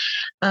 And,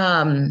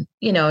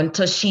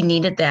 until she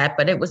needed that,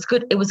 but it was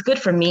good. It was good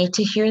for me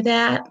to hear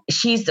that.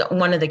 She's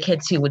one of the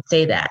kids who would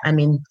say that. I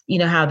mean,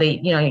 how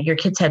your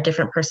kids have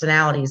different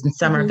personalities, and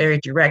some are very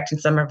direct and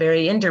some are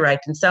very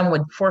indirect, and some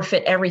would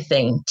forfeit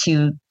everything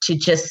to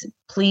just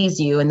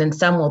please you. And then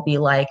some will be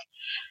like,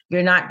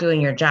 you're not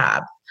doing your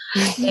job.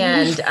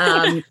 And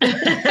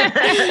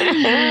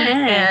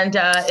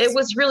it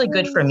was really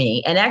good for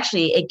me. And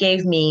actually it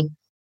gave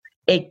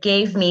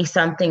me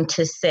something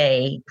to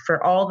say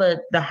for all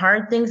the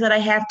hard things that I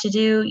have to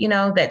do,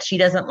 that she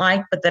doesn't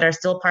like, but that are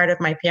still part of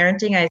my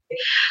parenting. I say,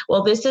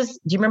 well, do you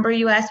remember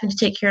you asked me to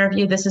take care of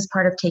you? This is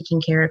part of taking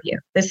care of you.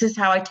 This is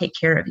how I take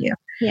care of you.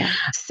 Yeah.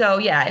 So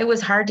yeah, it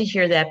was hard to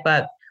hear that,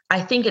 but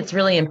I think it's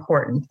really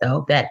important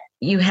though, that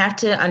you have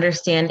to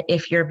understand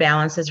if your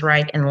balance is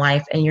right in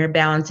life, and your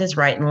balance is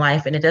right in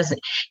life. And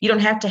you don't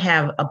have to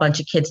have a bunch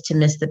of kids to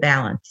miss the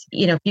balance.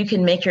 If you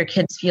can make your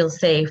kids feel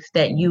safe,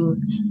 that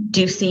you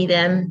do see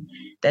them,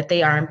 that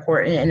they are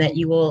important, and that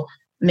you will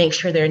make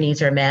sure their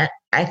needs are met,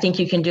 I think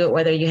you can do it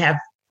whether you have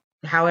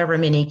however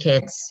many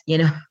kids,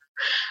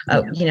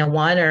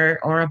 one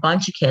or a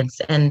bunch of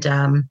kids. And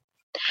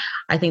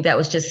I think that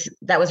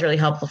was really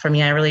helpful for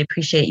me. I really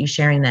appreciate you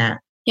sharing that.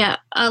 Yeah,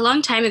 a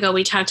long time ago,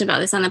 we talked about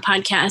this on the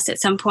podcast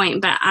at some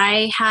point, but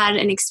I had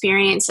an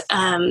experience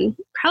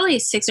probably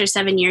 6 or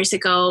 7 years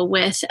ago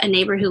with a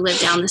neighbor who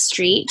lived down the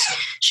street.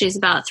 She's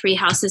about 3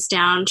 houses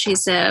down.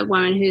 She's a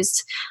woman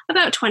who's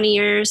about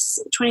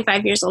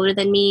 25 years older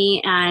than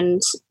me,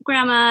 and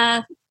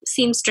grandma,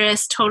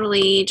 seamstress,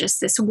 totally just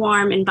this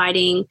warm,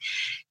 inviting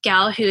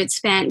gal who had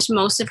spent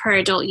most of her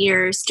adult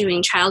years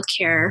doing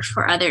childcare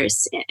for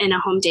others in a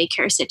home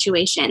daycare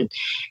situation.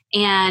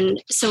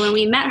 And so when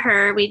we met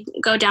her, we'd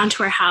go down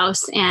to her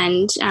house,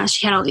 and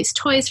she had all these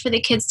toys for the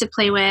kids to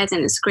play with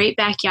and this great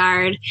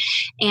backyard.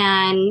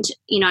 And,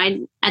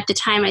 at the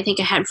time, I think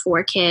I had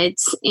 4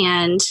 kids.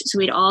 And so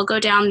we'd all go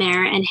down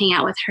there and hang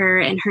out with her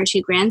and her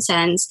 2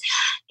 grandsons.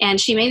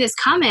 And she made this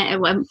comment at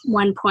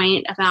one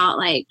point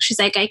about she's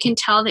like, I can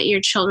tell that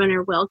your children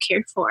are well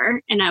cared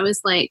for. And I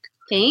was like,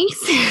 thanks.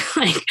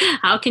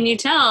 How can you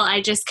tell?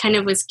 I just kind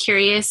of was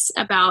curious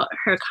about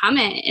her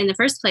comment in the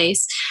first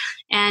place.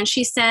 And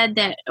she said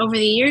that over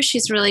the years,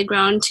 she's really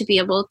grown to be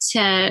able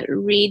to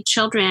read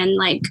children,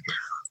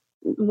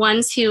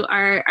 ones who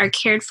are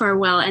cared for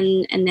well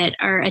and that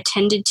are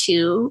attended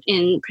to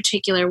in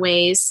particular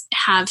ways,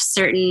 have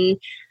certain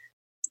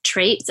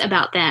traits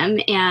about them.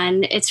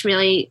 And it's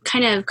really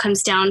kind of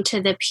comes down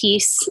to the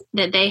peace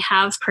that they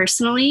have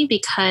personally,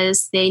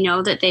 because they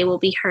know that they will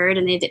be heard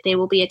and that they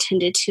will be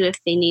attended to if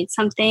they need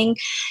something.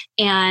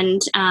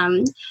 And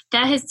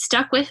that has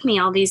stuck with me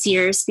all these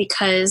years,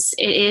 because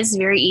it is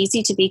very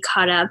easy to be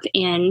caught up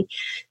in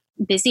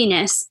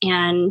busyness.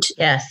 And,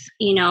 yes,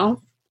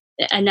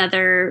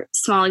 another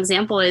small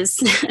example is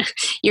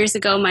years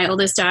ago, my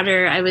oldest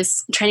daughter, I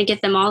was trying to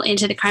get them all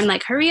into the car. I'm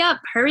like, hurry up.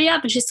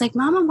 And she's like,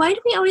 Mama, why do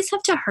we always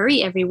have to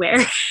hurry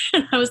everywhere?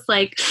 And I was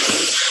like,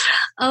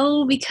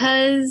 oh,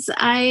 because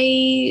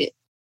I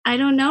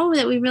don't know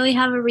that we really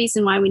have a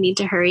reason why we need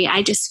to hurry.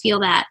 I just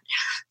feel that,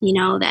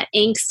 that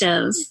angst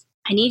of,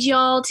 I need you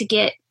all to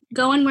get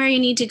going where you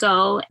need to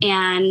go,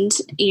 and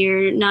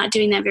you're not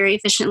doing that very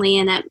efficiently,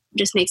 and that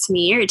just makes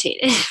me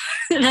irritated.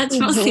 That's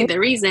mostly the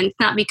reason,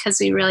 not because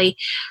we really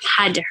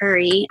had to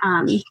hurry.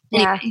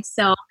 Anyway,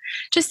 so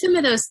just some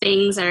of those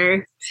things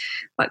are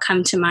what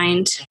come to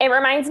mind. It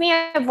reminds me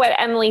of what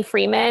Emily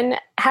Freeman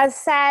has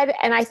said,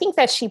 and I think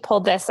that she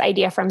pulled this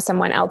idea from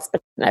someone else,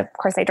 but of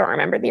course I don't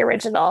remember the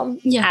original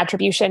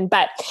attribution,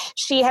 but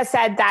she has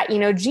said that,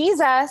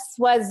 Jesus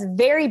was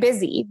very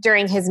busy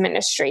during his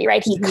ministry,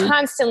 right? He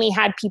constantly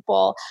had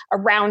people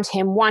around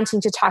him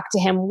wanting to talk to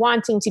him,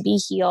 wanting to be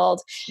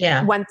healed,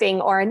 one thing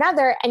or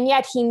another, and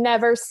yet he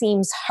never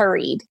seems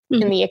hurried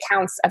in the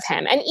accounts of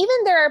him. And even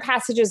there are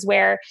passages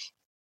where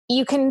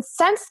you can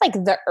sense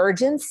the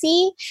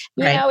urgency,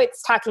 you know,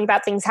 it's talking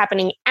about things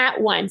happening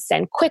at once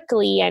and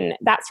quickly and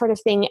that sort of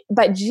thing.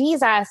 But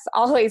Jesus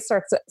always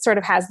sort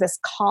of has this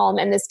calm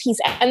and this peace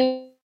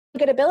and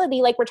good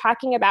ability, like we're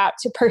talking about,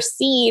 to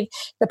perceive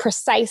the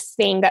precise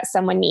thing that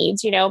someone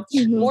needs.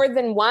 More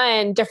than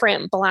one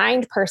different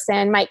blind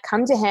person might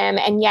come to him,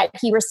 and yet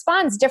he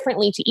responds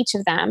differently to each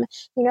of them,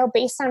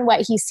 based on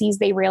what he sees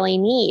they really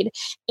need.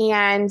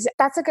 And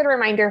that's a good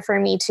reminder for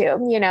me too,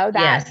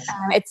 that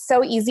it's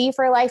so easy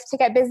for life to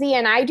get busy.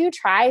 And I do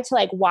try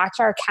to watch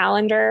our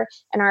calendar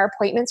and our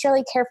appointments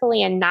really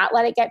carefully and not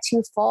let it get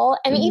too full.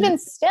 And even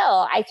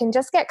still, I can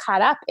just get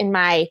caught up in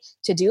my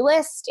to-do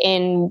list,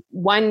 in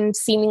one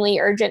seemingly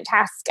urgent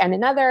task and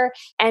another,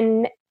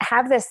 and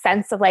have this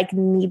sense of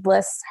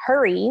needless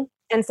hurry.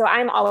 And so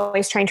I'm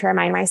always trying to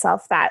remind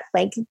myself that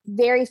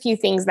very few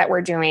things that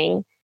we're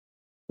doing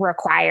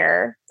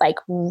require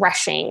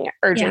rushing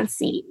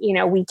urgency.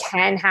 We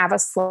can have a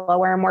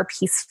slower, more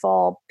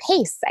peaceful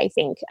pace, I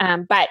think.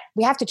 But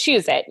we have to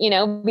choose it,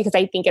 because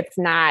I think it's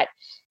not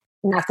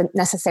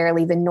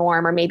necessarily the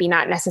norm, or maybe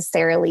not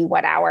necessarily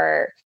what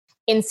our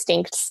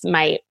instincts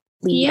might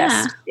lead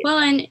us to. Well,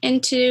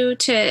 and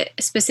to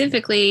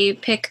specifically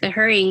pick the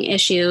hurrying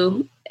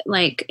issue,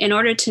 in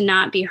order to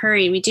not be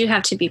hurried, we do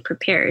have to be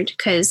prepared,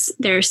 because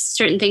there's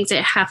certain things that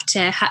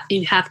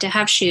you have to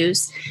have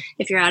shoes.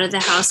 If you're out of the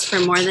house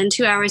for more than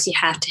 2 hours, you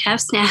have to have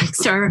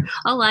snacks or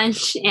a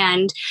lunch.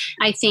 And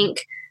I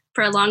think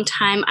for a long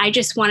time, I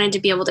just wanted to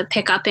be able to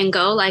pick up and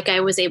go like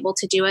I was able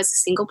to do as a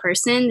single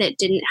person that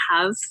didn't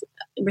have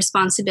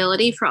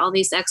responsibility for all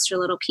these extra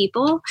little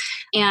people.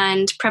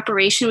 And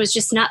preparation was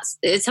just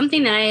it's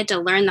something that I had to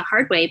learn the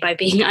hard way by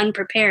being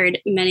unprepared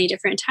many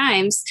different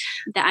times,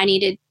 that I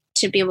needed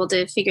to be able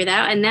to figure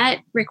that out. And that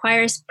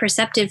requires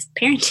perceptive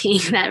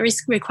parenting. That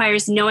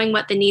requires knowing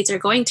what the needs are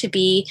going to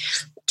be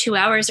 2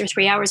 hours or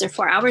 3 hours or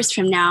 4 hours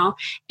from now,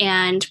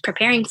 and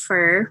preparing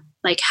for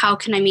how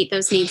can I meet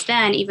those needs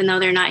then, even though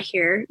they're not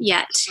here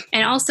yet.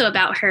 And also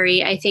about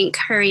hurry, I think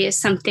hurry is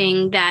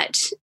something that,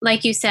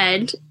 like you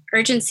said,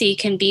 urgency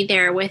can be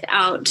there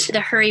without the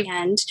hurry.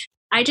 And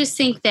I just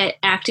think that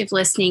active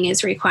listening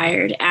is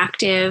required,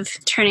 active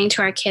turning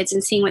to our kids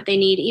and seeing what they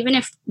need, even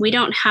if we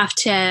don't have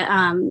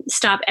to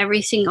stop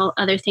every single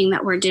other thing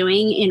that we're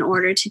doing in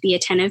order to be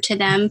attentive to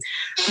them.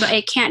 But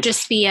it can't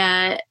just be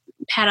a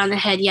pat on the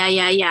head,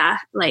 yeah,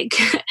 like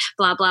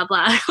blah, blah,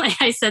 blah. Like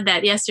I said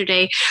that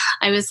yesterday.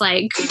 I was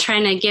like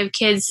trying to give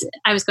kids,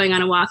 I was going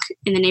on a walk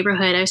in the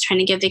neighborhood. I was trying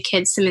to give the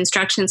kids some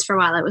instructions for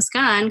while I was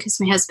gone because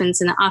my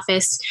husband's in the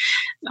office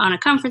on a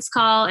conference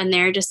call and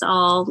they're just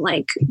all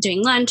like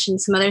doing lunch and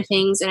some other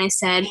things. And I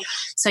said,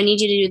 so I need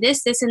you to do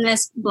this, this, and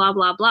this, blah,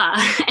 blah,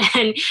 blah.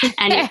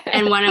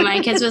 And one of my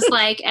kids was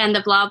like, and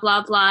the blah,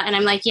 blah, blah. And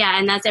I'm like, yeah,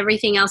 and that's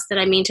everything else that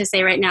I mean to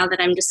say right now that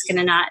I'm just going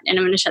to not, and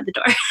I'm going to shut the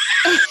door.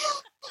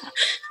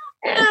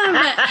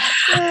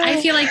 I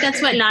feel like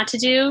that's what not to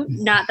do,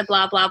 not the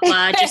blah, blah,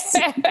 blah.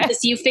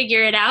 Just you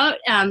figure it out.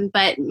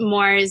 But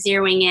more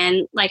zeroing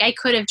in, like I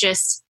could have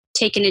just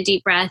taken a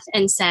deep breath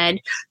and said,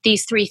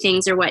 these 3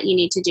 things are what you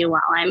need to do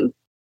while I'm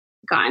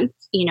gone,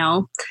 you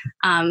know?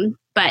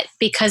 But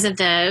because of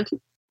the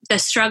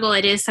struggle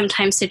it is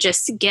sometimes to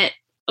just get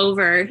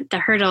over the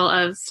hurdle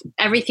of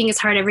everything is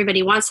hard.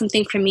 Everybody wants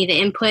something from me. The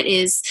input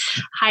is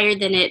higher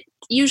than it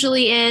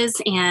usually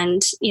is.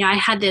 And, you know, I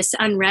had this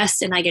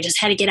unrest and I just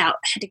had to get out,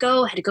 had to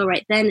go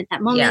right then at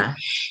that moment. Yeah.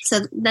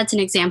 So that's an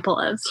example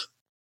of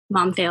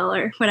mom fail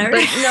or whatever.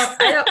 But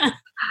no,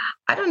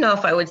 I don't know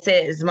if I would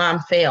say it is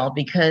mom fail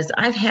because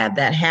I've had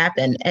that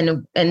happen.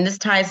 And this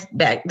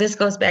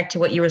goes back to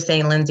what you were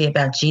saying, Lindsey,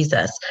 about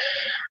Jesus.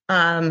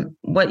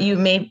 What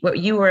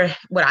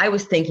I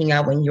was thinking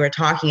of when you were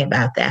talking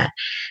about that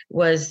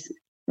was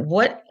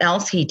what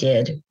else he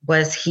did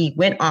was he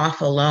went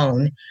off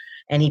alone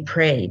and he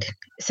prayed.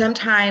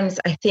 Sometimes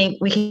I think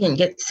we can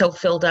get so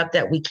filled up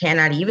that we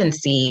cannot even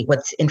see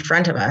what's in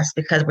front of us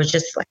because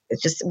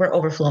we're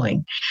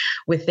overflowing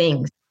with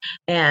things.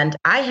 And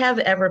I have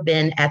ever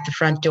been at the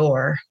front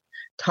door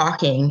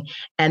talking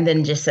and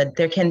then just said,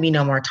 there can be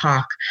no more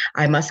talk.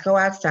 I must go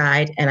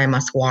outside and I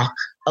must walk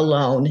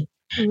alone.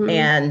 Mm-hmm.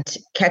 And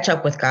catch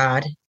up with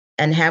God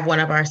and have one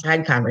of our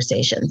side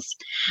conversations,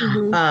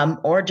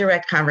 or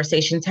direct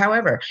conversations,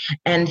 however,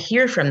 and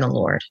hear from the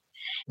Lord.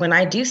 When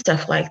I do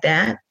stuff like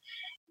that,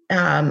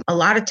 a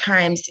lot of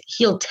times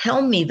he'll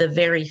tell me the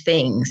very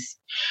things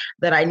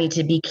that I need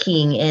to be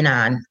keying in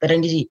on, that I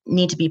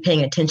need to be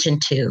paying attention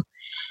to.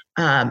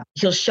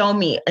 He'll show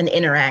me an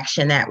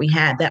interaction that we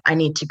had that I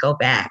need to go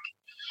back.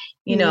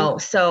 You know,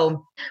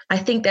 so I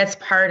think that's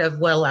part of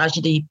what allows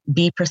you to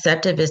be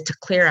perceptive is to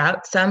clear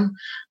out some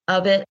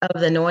of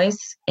the noise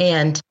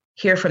and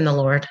hear from the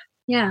Lord.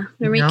 Yeah.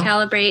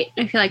 Recalibrate.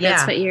 I feel like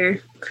that's what you're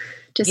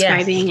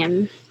describing. Yes.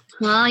 And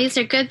well, these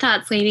are good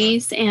thoughts,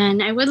 ladies.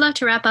 And I would love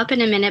to wrap up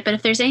in a minute, but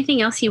if there's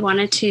anything else you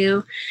wanted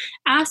to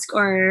ask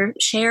or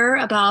share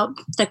about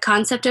the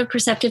concept of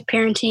perceptive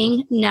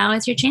parenting, now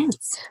is your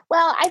chance.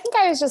 Well, I think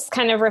I was just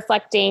kind of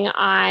reflecting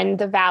on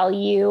the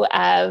value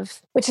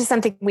of, which is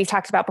something we've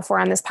talked about before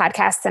on this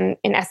podcast and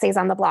in essays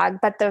on the blog,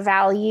 but the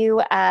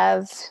value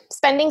of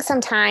spending some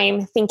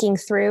time thinking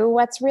through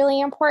what's really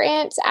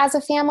important as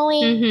a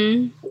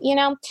family, you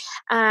know,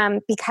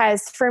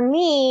 because for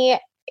me,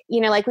 you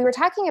know, like we were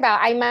talking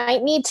about, I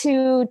might need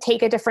to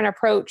take a different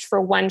approach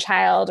for one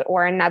child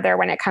or another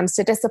when it comes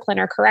to discipline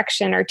or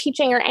correction or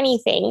teaching or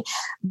anything.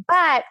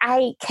 But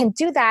I can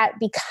do that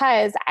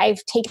because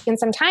I've taken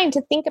some time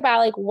to think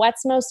about like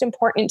what's most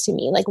important to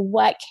me, like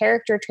what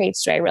character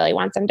traits do I really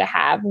want them to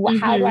have?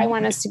 How do I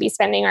want us to be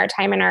spending our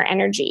time and our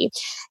energy?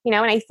 You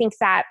know, and I think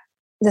that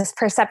this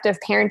perceptive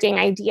parenting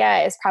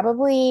idea is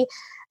probably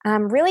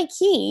really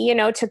key, you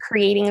know, to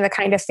creating the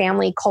kind of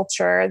family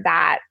culture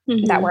that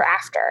we're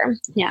after.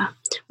 Yeah.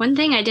 One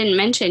thing I didn't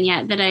mention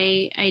yet that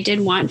I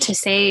did want to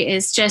say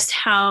is just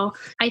how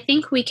I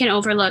think we can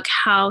overlook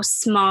how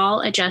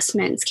small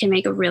adjustments can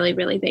make a really,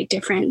 really big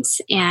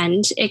difference.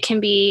 And it can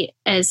be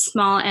as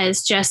small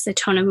as just the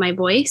tone of my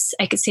voice.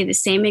 I could say the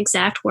same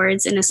exact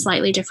words in a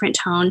slightly different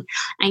tone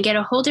and get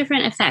a whole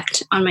different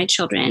effect on my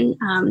children.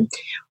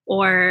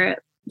 Or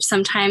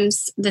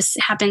sometimes this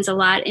happens a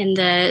lot in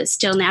the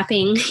still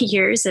napping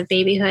years of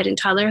babyhood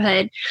and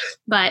toddlerhood.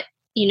 But,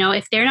 you know,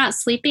 if they're not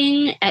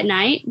sleeping at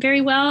night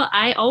very well,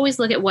 I always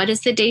look at what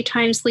is the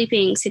daytime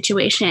sleeping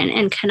situation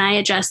and can I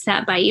adjust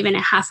that by even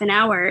a half an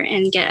hour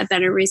and get a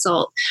better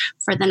result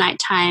for the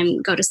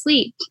nighttime go to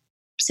sleep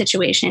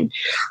situation.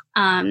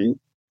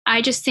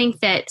 I just think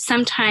that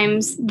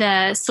sometimes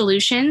the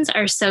solutions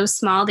are so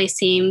small, they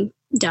seem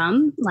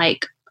dumb,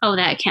 like, oh,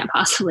 that can't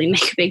possibly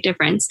make a big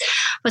difference.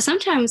 But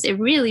sometimes it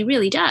really,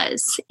 really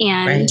does.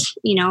 And,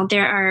 you know,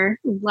 there are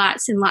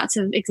lots and lots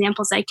of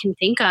examples I can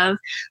think of,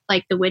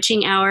 like the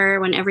witching hour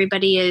when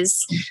everybody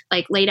is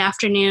like late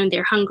afternoon,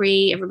 they're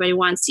hungry, everybody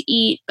wants to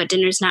eat, but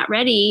dinner's not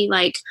ready.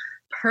 Like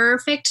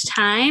perfect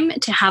time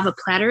to have a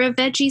platter of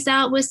veggies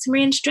out with some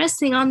ranch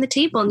dressing on the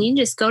table. And you can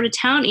just go to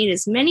town, eat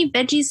as many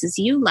veggies as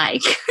you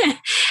like.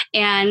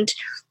 And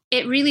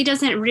it really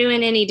doesn't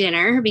ruin any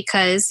dinner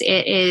because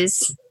it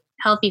is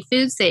healthy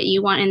foods that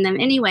you want in them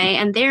anyway.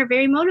 And they're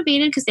very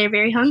motivated because they're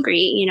very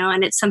hungry,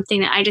 and it's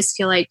something that I just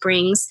feel like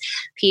brings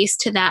peace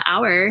to that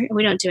hour.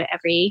 We don't do it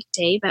every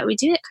day, but we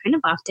do it kind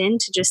of often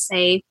to just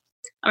say,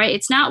 all right,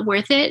 it's not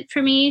worth it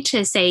for me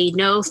to say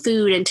no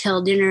food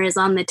until dinner is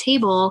on the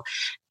table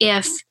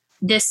if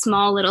this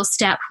small little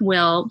step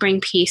will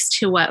bring peace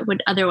to what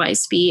would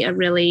otherwise be a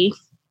really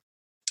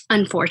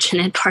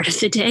unfortunate part of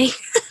the day.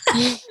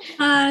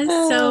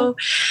 So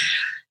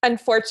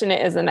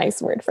unfortunate is a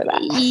nice word for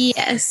that.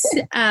 Yes.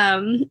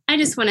 I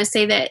just want to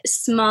say that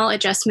small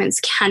adjustments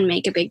can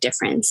make a big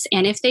difference.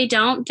 And if they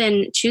don't,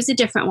 then choose a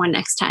different one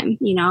next time.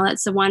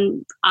 That's the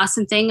one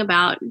awesome thing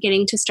about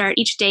getting to start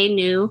each day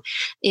new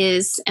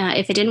is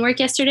if it didn't work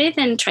yesterday,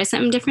 then try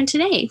something different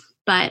today.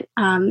 But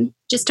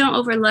just don't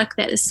overlook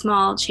that a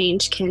small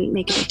change can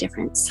make a big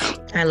difference.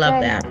 So, I love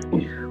that.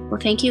 Well,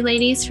 thank you,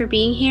 ladies, for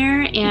being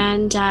here.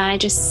 And I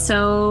just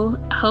so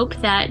hope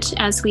that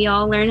as we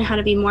all learn how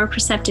to be more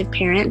perceptive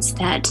parents,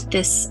 that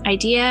this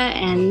idea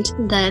and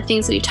the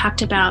things that we've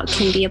talked about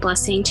can be a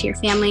blessing to your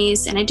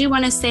families. And I do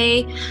want to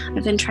say,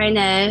 I've been trying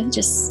to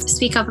just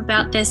speak up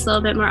about this a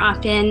little bit more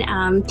often.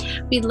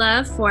 We'd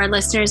love for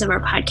listeners of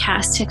our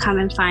podcast to come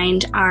and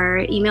find our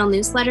email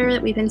newsletter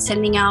that we've been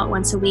sending out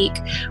once a week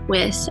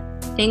with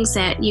things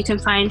that you can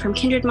find from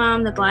Kindred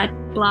Mom, the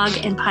blog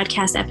and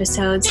podcast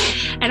episodes,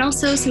 and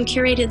also some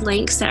curated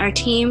links that our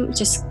team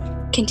just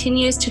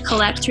continues to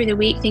collect through the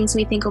week, things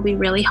we think will be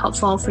really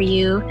helpful for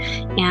you,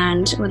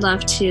 and would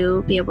love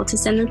to be able to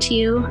send them to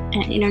you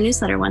in our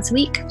newsletter once a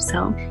week.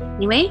 So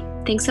anyway,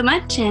 thanks so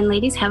much, and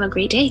ladies, have a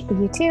great day.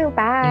 You too.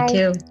 Bye.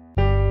 You too.